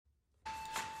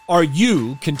Are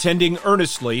you contending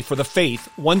earnestly for the faith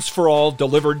once for all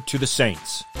delivered to the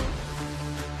saints?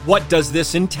 What does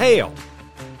this entail?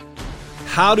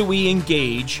 How do we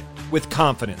engage with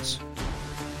confidence?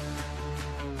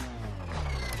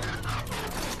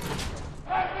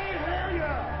 Let me hear you!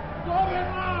 Going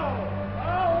low!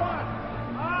 A1,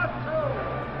 A2,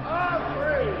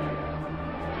 A3.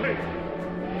 Please.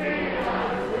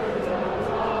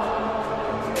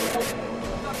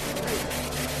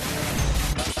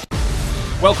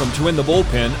 Welcome to In the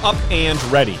Bullpen, Up and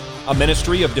Ready, a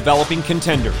ministry of developing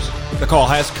contenders. The call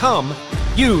has come.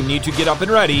 You need to get up and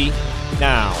ready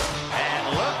now.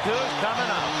 And look who's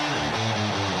coming up.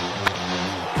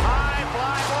 High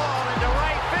fly ball into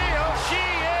right field. She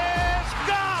is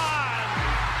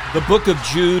gone. The book of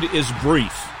Jude is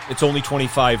brief. It's only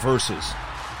 25 verses,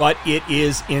 but it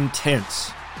is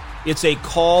intense. It's a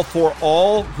call for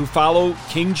all who follow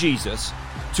King Jesus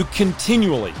to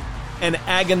continually and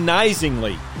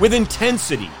agonizingly, with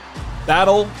intensity,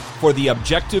 battle for the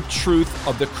objective truth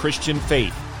of the Christian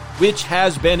faith, which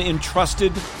has been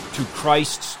entrusted to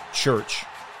Christ's church.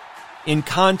 In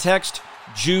context,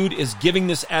 Jude is giving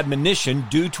this admonition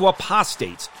due to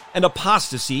apostates and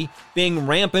apostasy being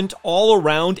rampant all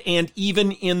around and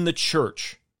even in the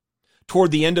church. Toward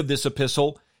the end of this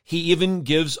epistle, he even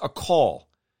gives a call.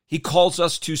 He calls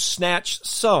us to snatch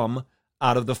some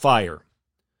out of the fire.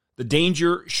 The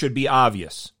danger should be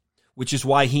obvious, which is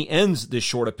why he ends this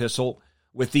short epistle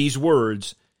with these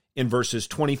words in verses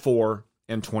 24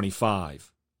 and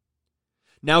 25.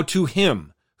 Now to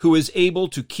him who is able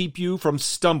to keep you from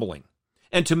stumbling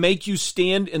and to make you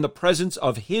stand in the presence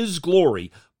of his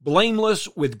glory, blameless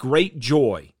with great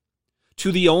joy,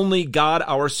 to the only God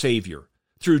our Savior,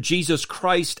 through Jesus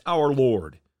Christ our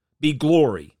Lord, be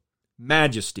glory,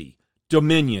 majesty,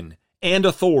 dominion, and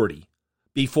authority,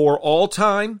 before all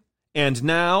time, and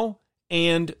now,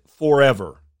 and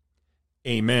forever.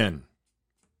 Amen.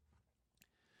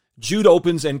 Jude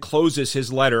opens and closes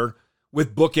his letter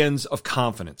with bookends of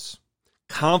confidence.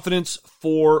 Confidence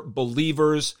for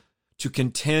believers to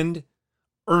contend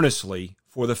earnestly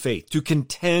for the faith, to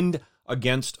contend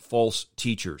against false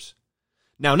teachers.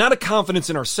 Now, not a confidence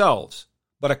in ourselves,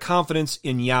 but a confidence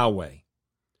in Yahweh,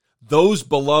 those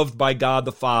beloved by God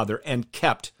the Father and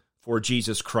kept for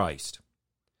Jesus Christ.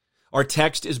 Our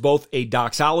text is both a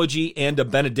doxology and a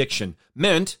benediction,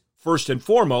 meant, first and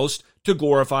foremost, to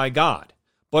glorify God,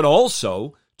 but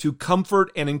also to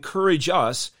comfort and encourage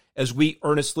us as we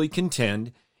earnestly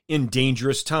contend in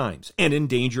dangerous times and in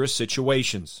dangerous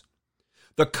situations.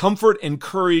 The comfort and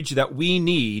courage that we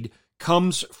need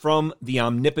comes from the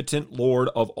omnipotent Lord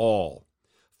of all.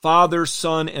 Father,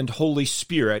 Son, and Holy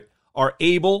Spirit are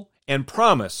able and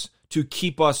promise to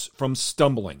keep us from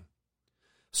stumbling.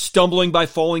 Stumbling by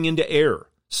falling into error,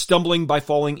 stumbling by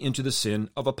falling into the sin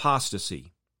of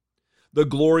apostasy. The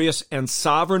glorious and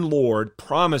sovereign Lord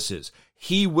promises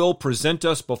he will present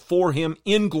us before him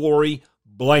in glory,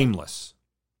 blameless.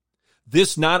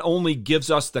 This not only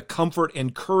gives us the comfort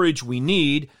and courage we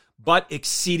need, but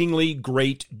exceedingly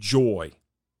great joy.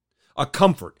 A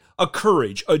comfort, a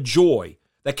courage, a joy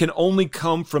that can only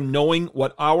come from knowing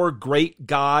what our great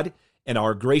God and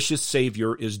our gracious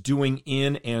Savior is doing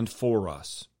in and for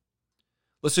us.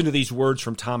 Listen to these words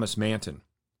from Thomas Manton.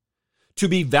 To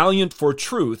be valiant for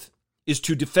truth is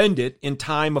to defend it in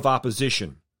time of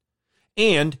opposition,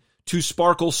 and to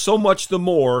sparkle so much the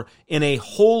more in a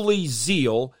holy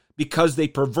zeal because they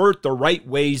pervert the right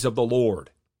ways of the Lord.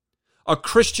 A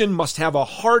Christian must have a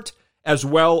heart as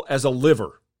well as a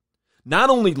liver.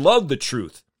 Not only love the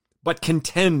truth, but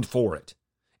contend for it,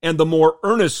 and the more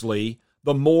earnestly,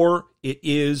 the more it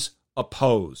is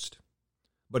opposed.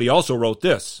 But he also wrote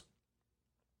this: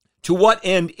 to what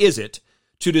end is it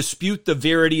to dispute the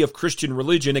verity of Christian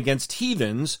religion against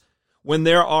heathens when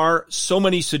there are so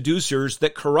many seducers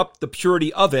that corrupt the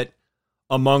purity of it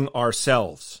among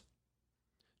ourselves?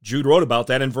 Jude wrote about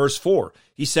that in verse 4.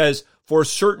 He says, for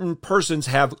certain persons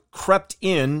have crept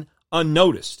in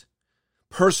unnoticed,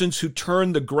 persons who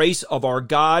turn the grace of our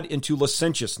God into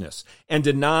licentiousness and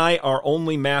deny our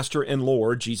only Master and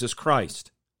Lord, Jesus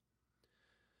Christ.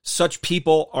 Such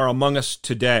people are among us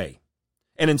today.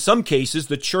 And in some cases,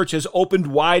 the church has opened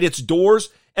wide its doors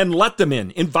and let them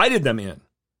in, invited them in.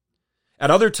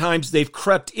 At other times, they've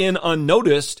crept in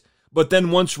unnoticed, but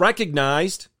then once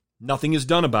recognized, nothing is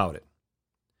done about it.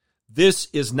 This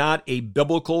is not a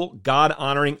biblical,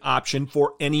 God-honoring option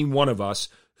for any one of us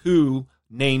who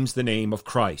names the name of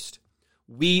Christ.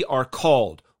 We are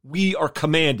called, we are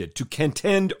commanded to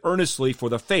contend earnestly for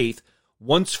the faith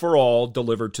once for all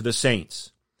delivered to the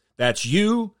saints. That's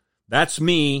you, that's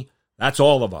me, that's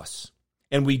all of us.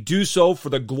 and we do so for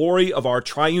the glory of our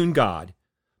triune God,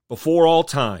 before all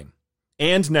time,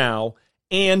 and now,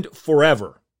 and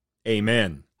forever.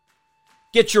 Amen.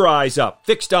 Get your eyes up,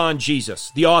 fixed on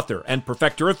Jesus, the author and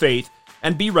perfecter of faith,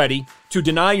 and be ready to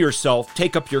deny yourself,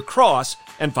 take up your cross,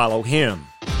 and follow him.